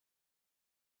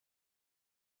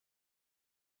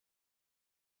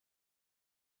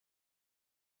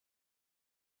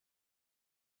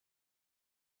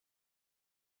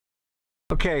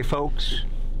Okay, folks,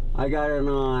 I got it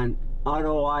on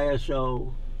auto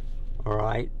ISO, all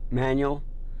right, manual,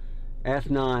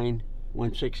 F9,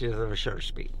 1/60th of a shutter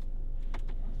speed.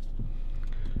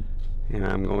 And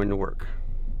I'm going to work.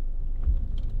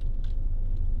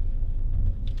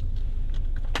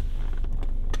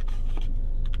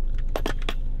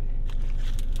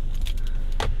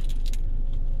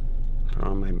 Put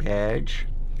on my badge.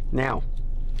 Now,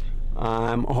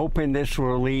 I'm hoping this will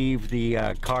relieve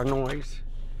the car noise.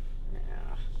 Yeah.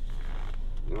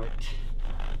 Right.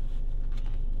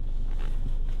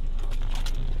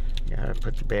 Gotta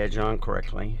put the badge on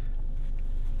correctly.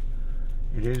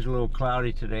 It is a little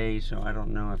cloudy today, so I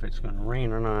don't know if it's going to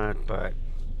rain or not, but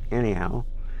anyhow,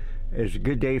 it's a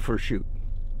good day for a shoot.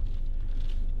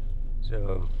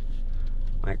 So,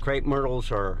 my crepe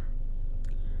myrtles are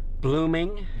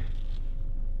blooming.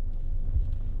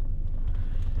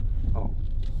 Oh,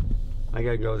 I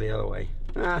gotta go the other way.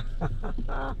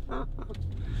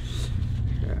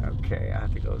 Okay, I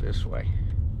have to go this way.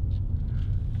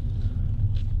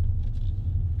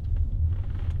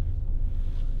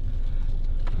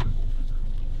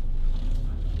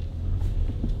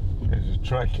 There's a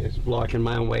truck is blocking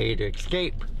my way to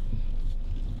escape.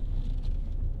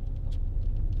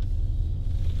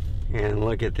 And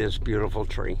look at this beautiful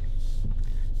tree.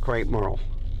 Crepe myrtle.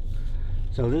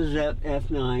 So this is at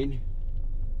F9.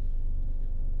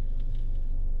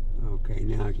 Okay,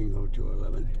 now I can go to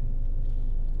 11.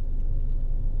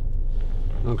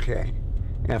 Okay,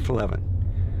 F11.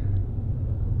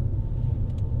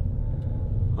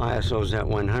 ISO's at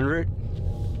 100.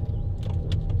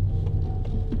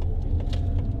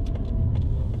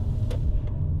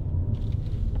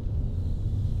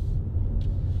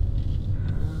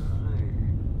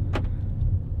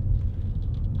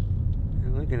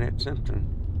 I'm looking at something.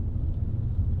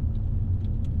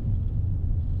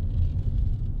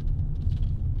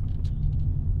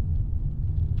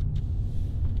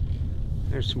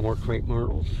 There's some more crepe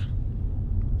myrtles.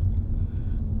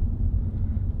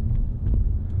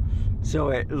 So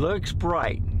it looks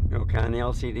bright, okay, on the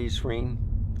LCD screen.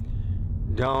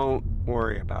 Don't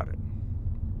worry about it.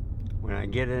 When I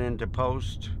get it into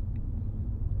post,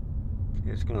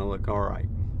 it's going to look all right.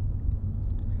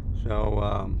 So,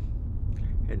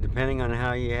 and depending on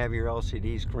how you have your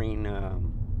LCD screen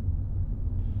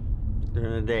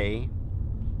during the day,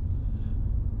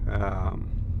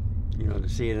 you know, to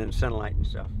see it in sunlight and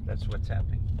stuff. That's what's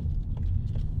happening.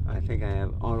 I think I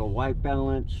have auto white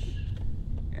balance.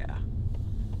 Yeah.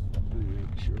 Let me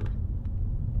make sure.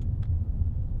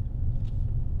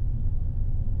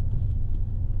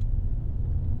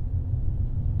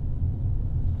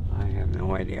 I have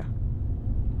no idea.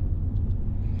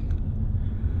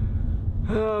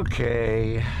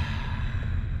 Okay.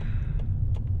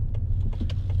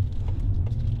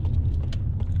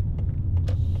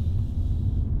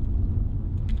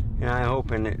 And I'm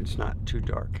hoping it's not too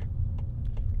dark.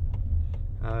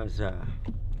 I was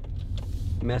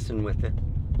messing with it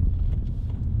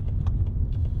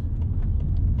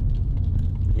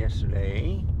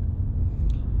yesterday,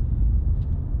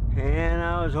 and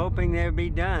I was hoping they'd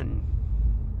be done,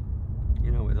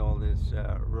 you know, with all this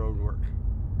road work.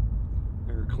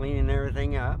 They're cleaning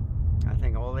everything up. I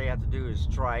think all they have to do is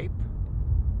stripe.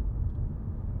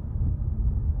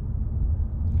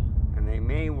 And they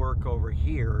may work over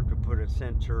here to put a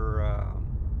center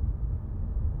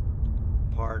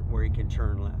part where you can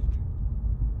turn left.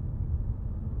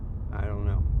 I don't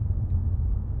know.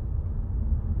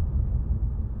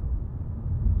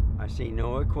 I see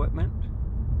no equipment.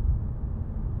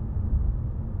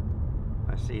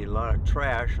 I see a lot of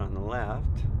trash on the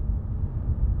left.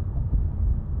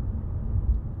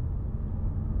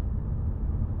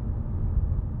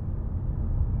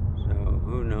 So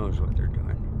who knows what they're doing.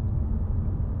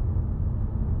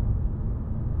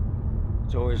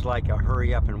 It's always like a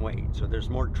hurry up and wait. So there's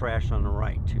more trash on the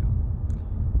right too.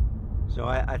 So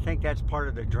I think that's part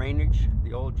of the drainage,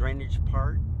 the old drainage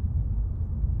part.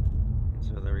 And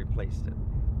so they replaced it.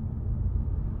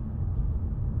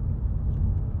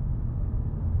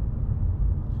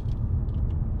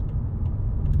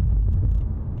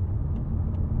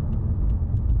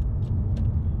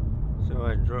 So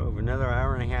I drove another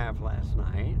hour and a half last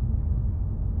night.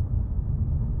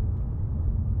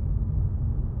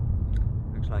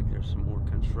 Looks like there's some more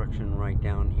construction right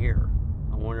down here.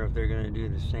 I wonder if they're going to do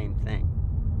the same thing.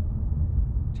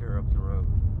 Tear up the road.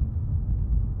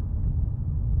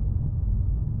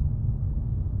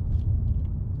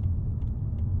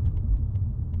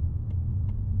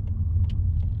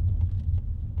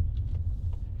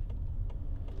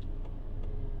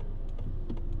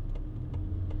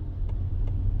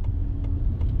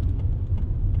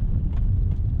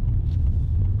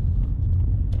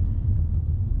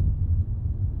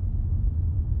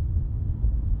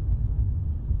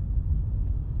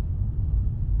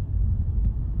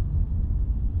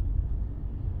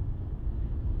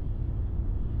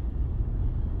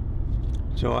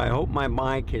 So I hope my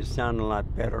mic is sounding a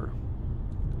lot better.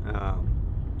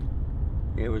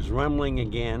 It was rumbling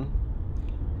again,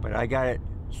 but I got it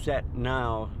set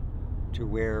now to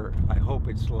where I hope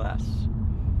it's less.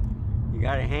 You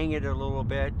got to hang it a little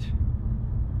bit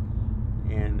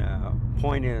and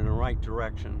point it in the right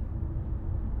direction.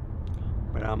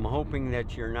 But I'm hoping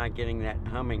that you're not getting that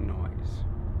humming noise.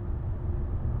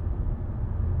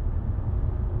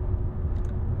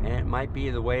 And it might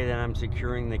be the way that I'm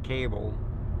securing the cable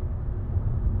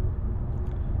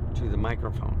to the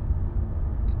microphone,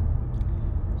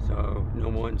 so no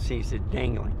one sees it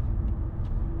dangling.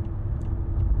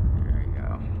 There you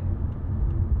go.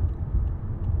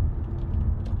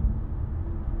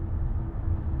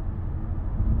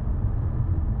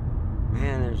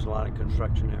 Man, there's a lot of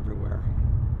construction everywhere.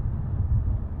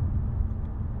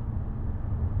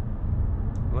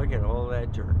 Look at all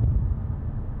that dirt.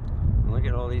 Look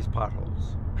at all these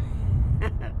potholes.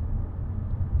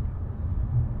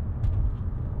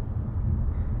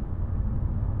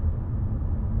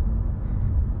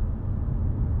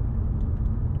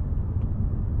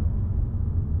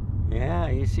 Yeah,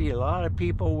 you see a lot of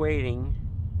people waiting.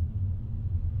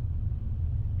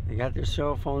 They got their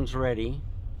cell phones ready.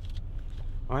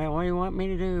 All right, what do you want me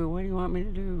to do? What do you want me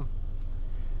to do?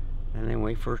 And then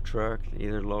wait for a truck,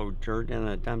 either load dirt in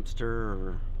a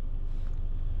dumpster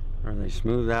or they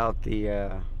smooth out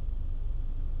the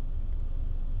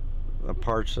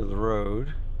parts of the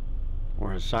road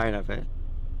or a side of it.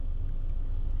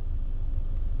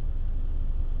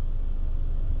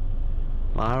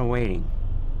 A lot of waiting.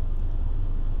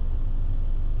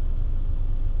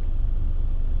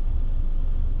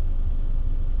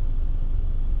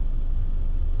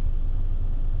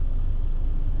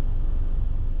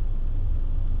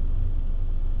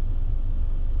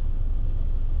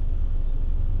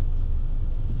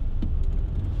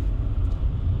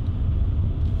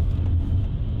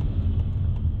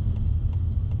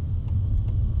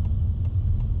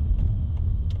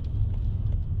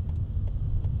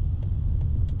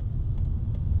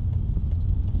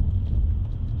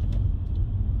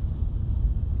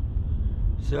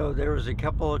 So there was a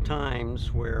couple of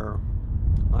times where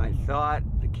I thought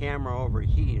the camera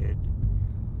overheated,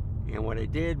 and what I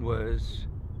did was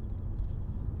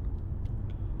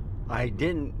I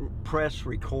didn't press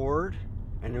record,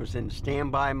 and it was in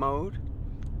standby mode,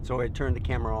 so I turned the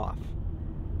camera off.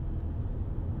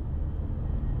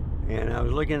 And I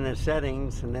was looking at the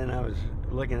settings, and then I was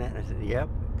looking at it, and I said, yep,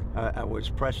 I was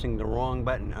pressing the wrong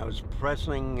button. I was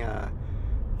pressing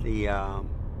the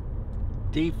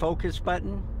defocus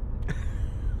button,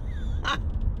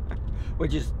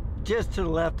 which is just to the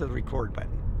left of the record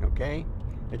button. Okay,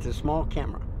 it's a small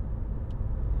camera,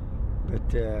 but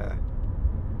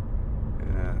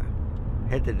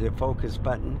hit the defocus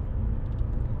button,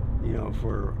 you know,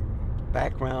 for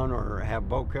background or have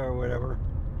bokeh or whatever.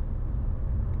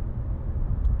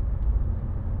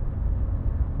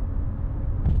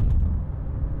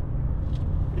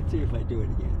 Let's see if I do it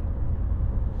again.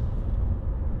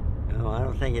 No, I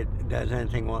don't think it does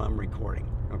anything while I'm recording,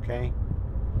 okay?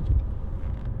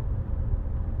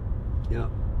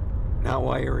 No, not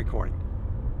while you're recording.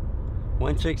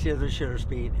 1/60 of the shutter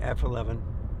speed, f11.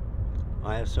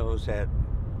 ISO's at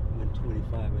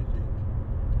 125, I think.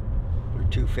 Or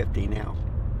 250 now.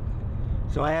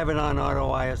 So I have it on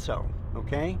auto ISO,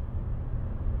 okay?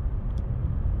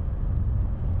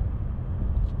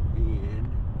 And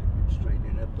I can straighten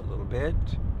it up a little bit.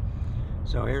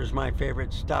 So here's my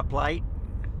favorite stoplight.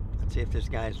 Let's see if this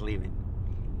guy's leaving.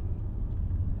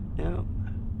 No.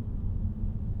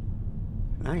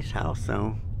 Nice house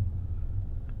though.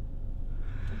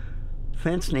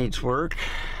 Fence needs work.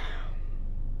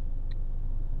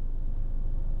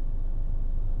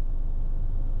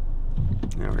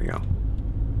 There we go.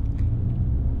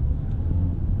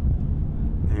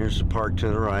 And here's the park to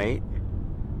the right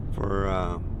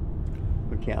for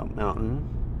Lookout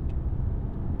Mountain.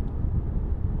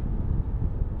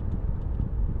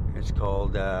 It's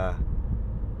called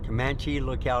Comanche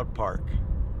Lookout Park.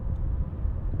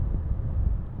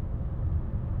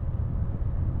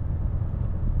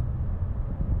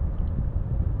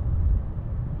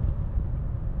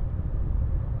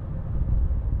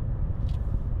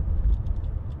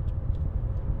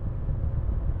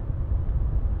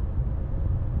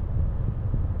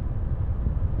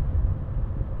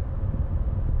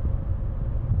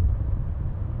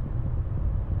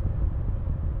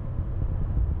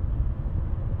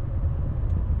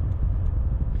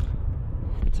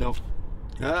 So,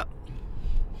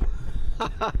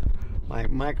 my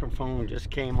microphone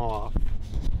just came off.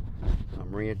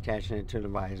 I'm reattaching it to the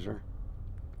visor.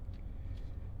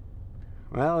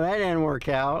 Well, that didn't work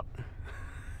out.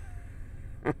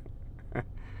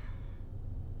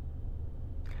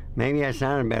 Maybe I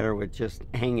sounded better with just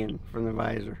hanging from the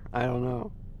visor. I don't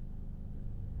know.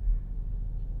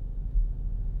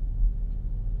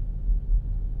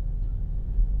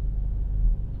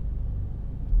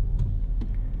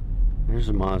 There's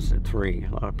a Mazda 3.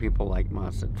 A lot of people like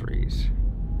Mazda 3s.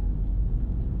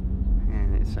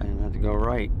 And they decided not to go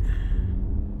right.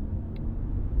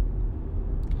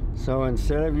 So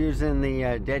instead of using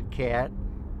the dead cat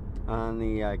on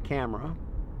the camera,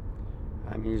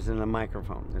 I'm using a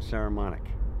microphone, the Ceremonic.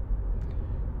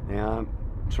 Now I'm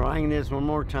trying this one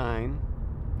more time,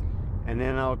 and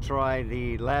then I'll try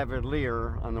the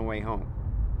lavalier on the way home.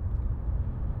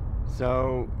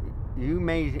 So you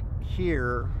may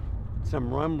hear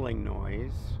some rumbling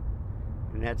noise,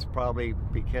 and that's probably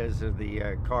because of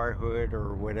the car hood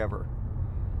or whatever.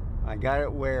 I got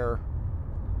it where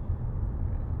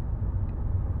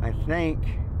I think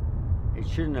it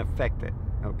shouldn't affect it,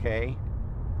 okay?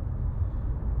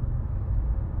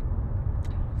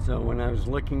 So when I was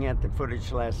looking at the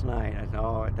footage last night, I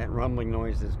thought, oh, that rumbling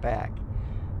noise is back.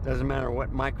 Doesn't matter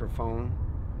what microphone.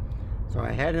 So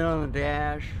I had it on the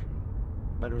dash,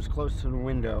 but it was close to the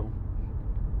window.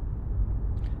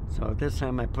 So this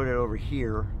time I put it over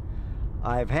here.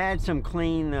 I've had some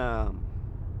clean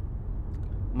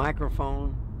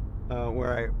microphone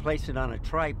where I place it on a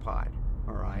tripod,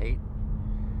 all right?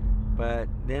 But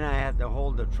then I had to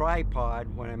hold the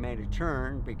tripod when I made a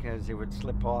turn because it would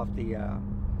slip off the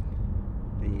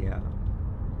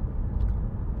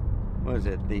what is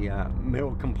it? The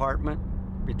middle compartment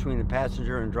between the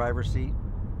passenger and driver's seat.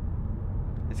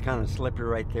 It's kind of slippery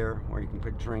right there where you can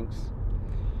put drinks.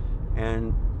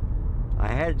 And I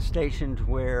had it stationed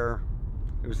where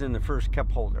it was in the first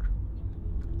cup holder.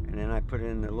 And then I put it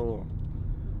in the little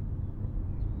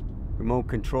remote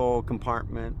control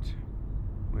compartment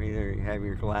where either you have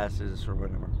your glasses or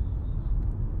whatever.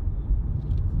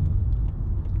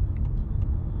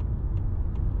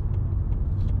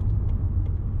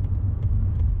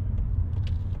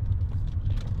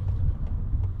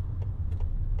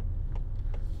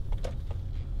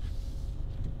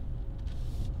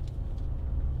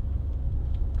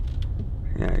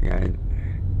 Yeah,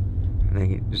 I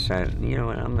think he decided, you know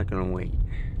what, I'm not going to wait.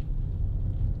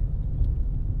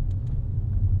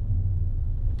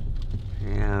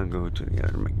 Yeah, I'll go to the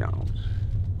other McDonald's.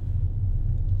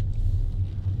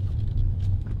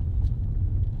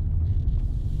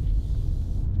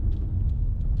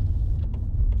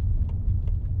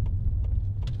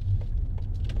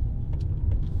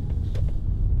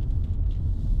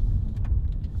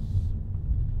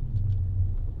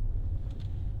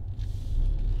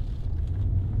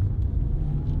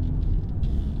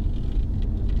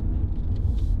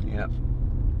 Yep,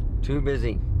 too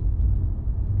busy.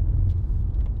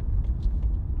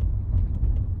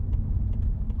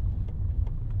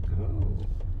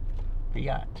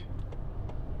 Yacht.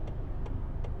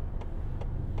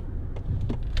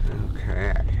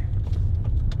 Okay.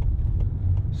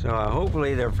 So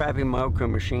hopefully their Fappy Mocha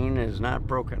machine is not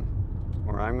broken,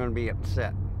 or I'm going to be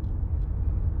upset.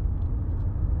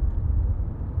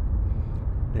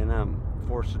 Then I'm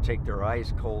forced to take their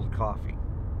ice cold coffee.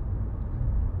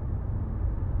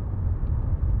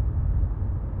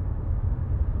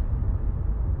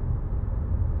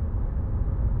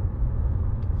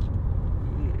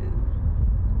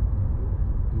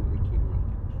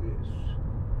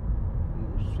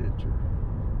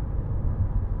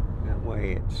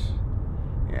 It's,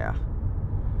 yeah,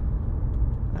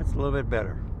 that's a little bit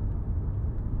better.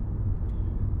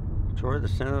 Toward the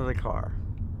center of the car.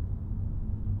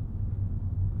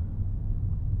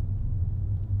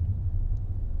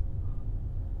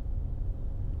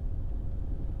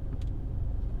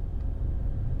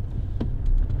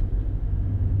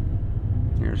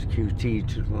 There's QT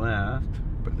to the left,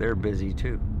 but they're busy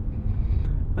too.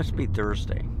 Must be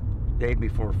Thursday, day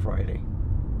before Friday.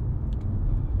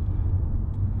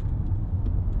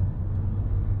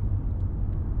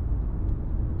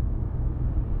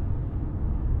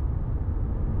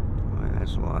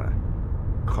 That's a lot of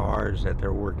cars that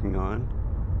they're working on.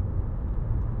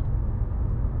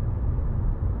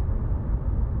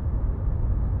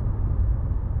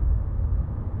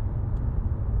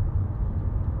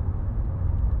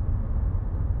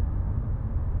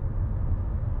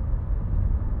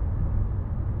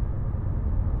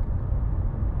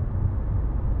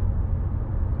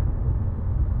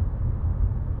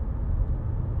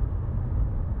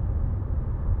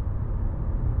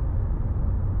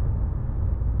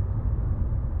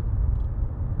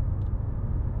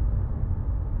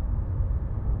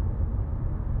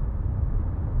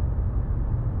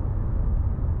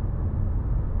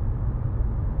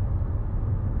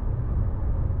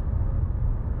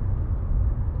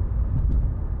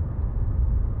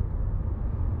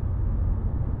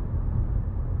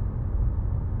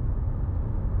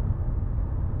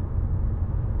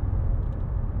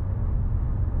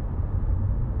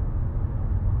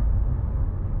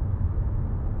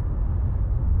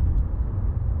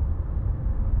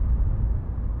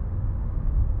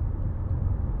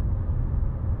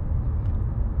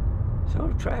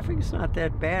 know, traffic is not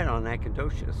that bad on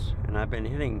Nacogdoches, and I've been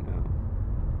hitting.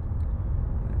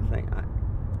 I think I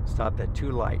stopped at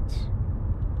 2 lights.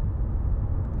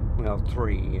 Well,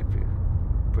 3 if you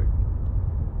put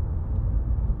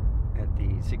at the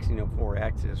 1604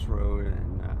 access road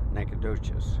and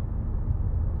Nacogdoches.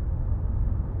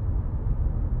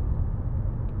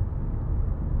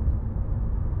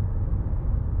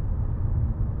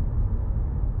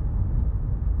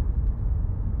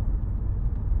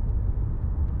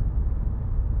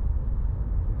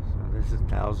 This is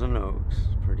Thousand Oaks,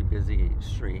 pretty busy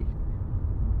street.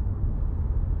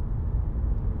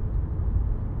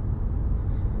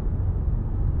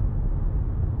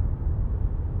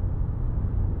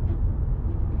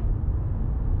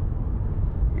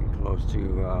 Getting close to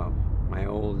my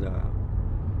old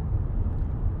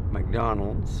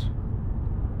McDonald's.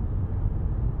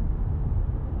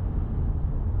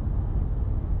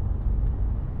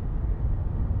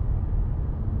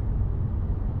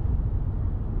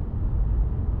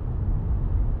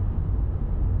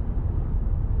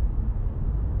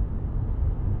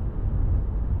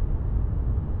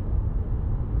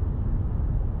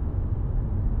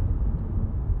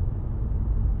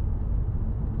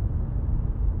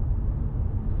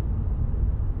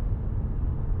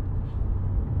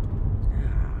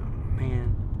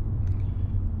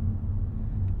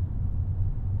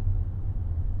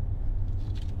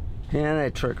 Yeah,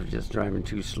 that truck was just driving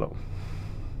too slow.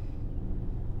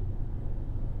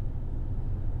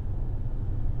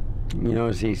 You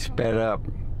notice he sped up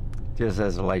just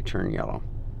as the light turned yellow.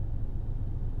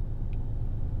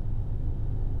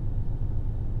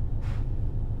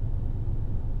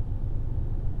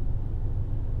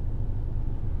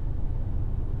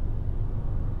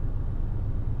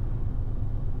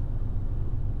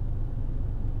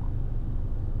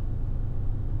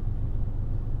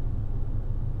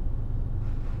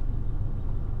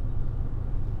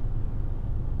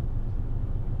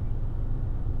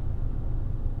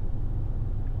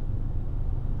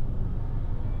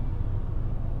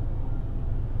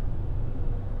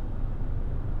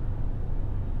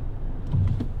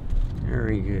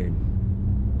 Very good.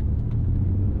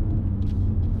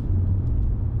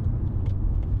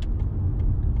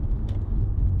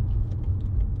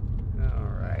 All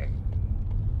right.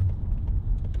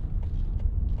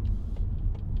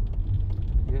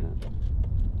 Yeah.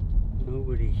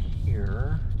 Nobody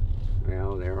here.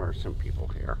 Well, there are some people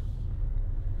here.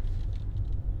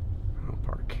 I'll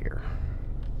park here.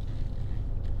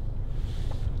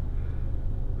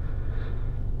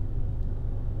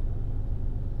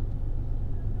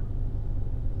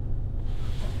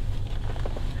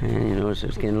 And you notice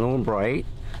it's getting a little bright.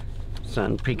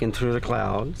 Sun peeking through the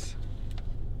clouds.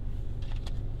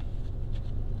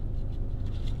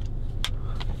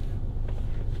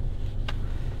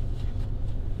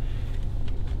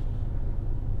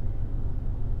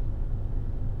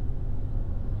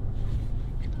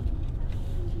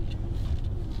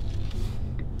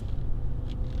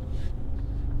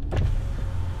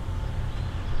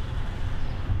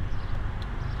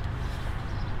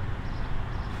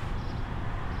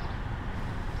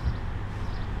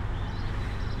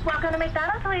 Welcome to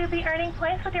McDonald's. Will you be earning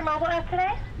points with your mobile app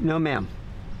today? No, ma'am.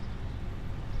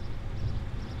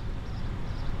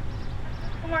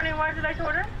 Good morning. What would you like to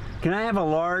order? Can I have a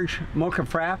large mocha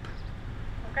frap?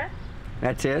 Okay.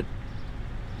 That's it?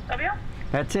 W?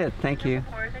 That's it. Thank you.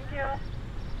 Or thank you.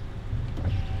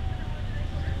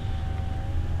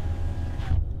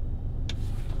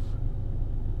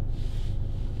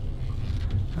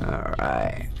 All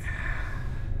right.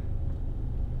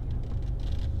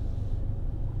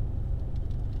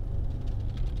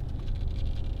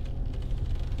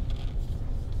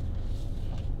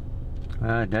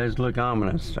 It does look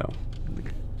ominous, though.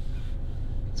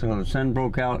 So the sun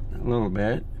broke out a little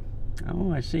bit.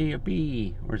 Oh, I see a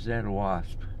bee. Or is that a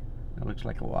wasp? That looks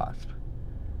like a wasp.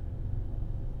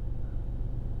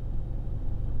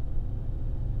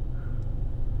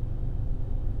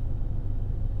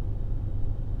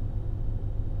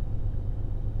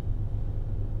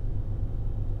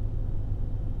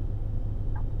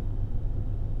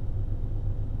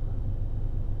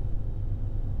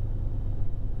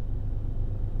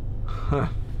 Huh.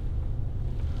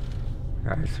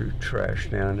 Guy threw trash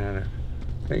down there.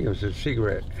 I think it was a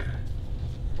cigarette.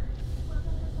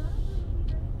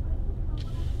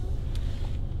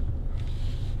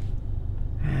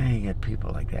 You get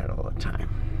people like that all the time.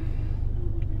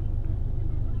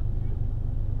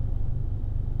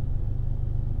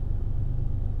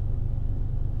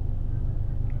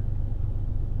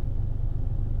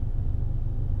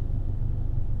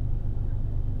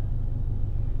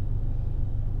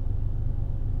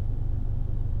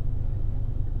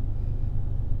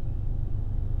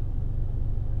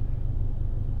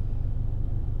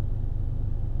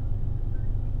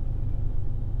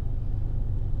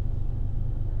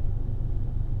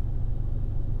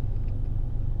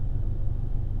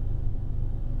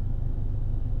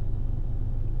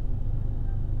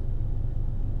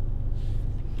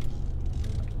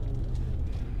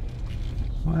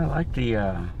 Well, I like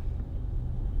the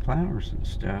flowers and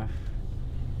stuff.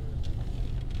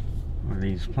 Or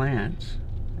these plants.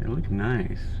 They look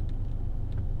nice.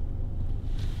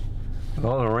 With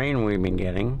all the rain we've been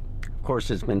getting, of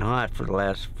course it's been hot for the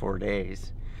last 4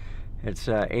 days. It's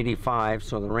 85,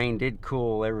 so the rain did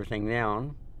cool everything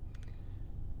down.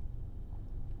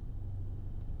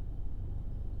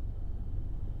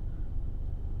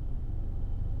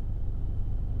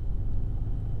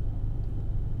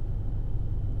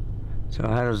 So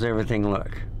how does everything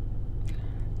look?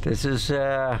 This is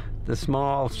the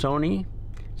small Sony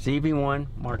ZV1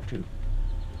 Mark II.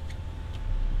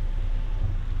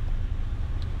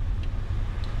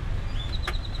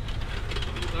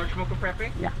 Large mocha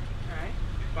frappe? Yeah.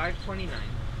 Alright. $5.29.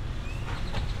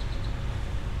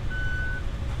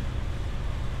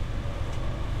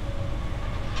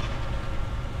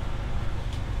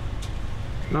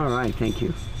 All right, thank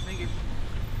you. Thank you.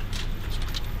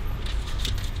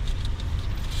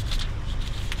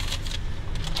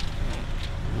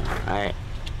 Alright.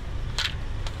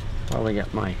 Probably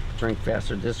got my drink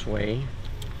faster this way.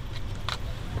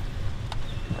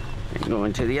 And go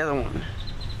into the other one.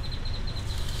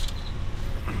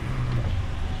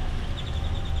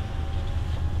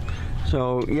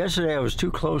 So yesterday I was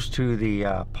too close to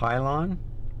the pylon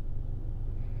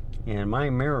and my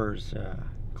mirrors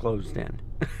closed in.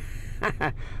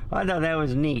 I thought that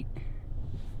was neat.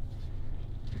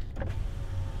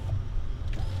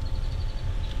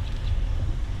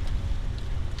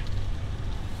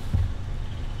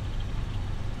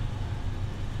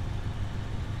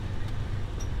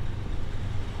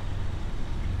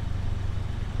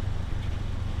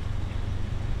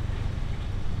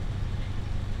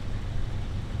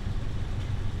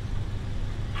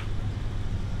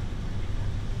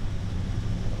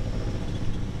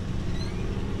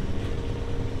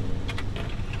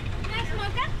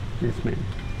 Yes, ma'am.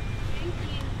 Thank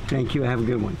you. Thank you. Have a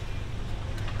good one.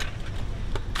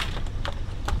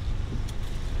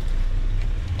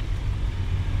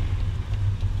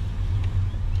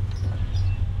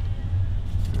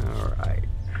 All right.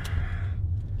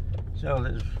 So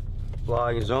this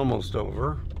vlog is almost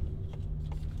over,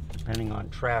 depending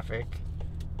on traffic.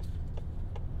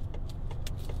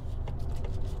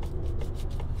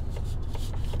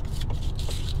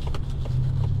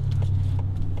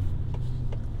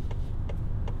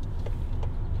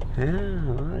 Yeah,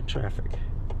 a lot of traffic.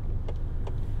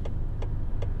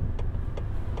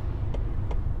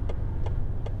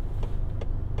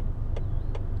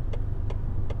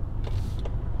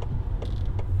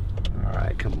 All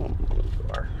right, come on, blue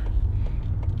car.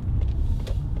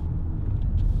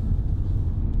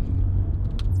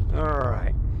 All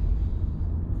right.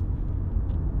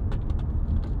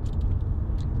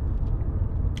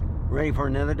 Ready for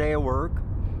another day of work.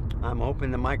 I'm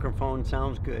hoping the microphone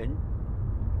sounds good.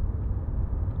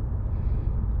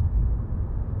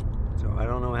 So I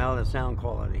don't know how the sound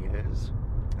quality is.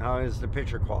 How is the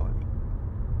picture quality?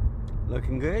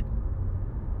 Looking good?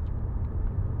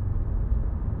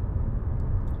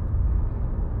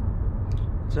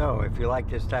 So if you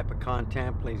like this type of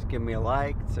content, please give me a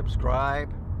like,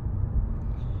 subscribe.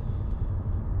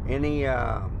 Any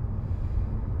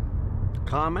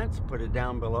comments, put it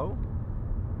down below.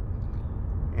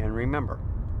 And remember,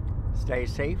 stay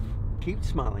safe, keep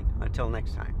smiling. Until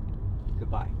next time,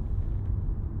 goodbye.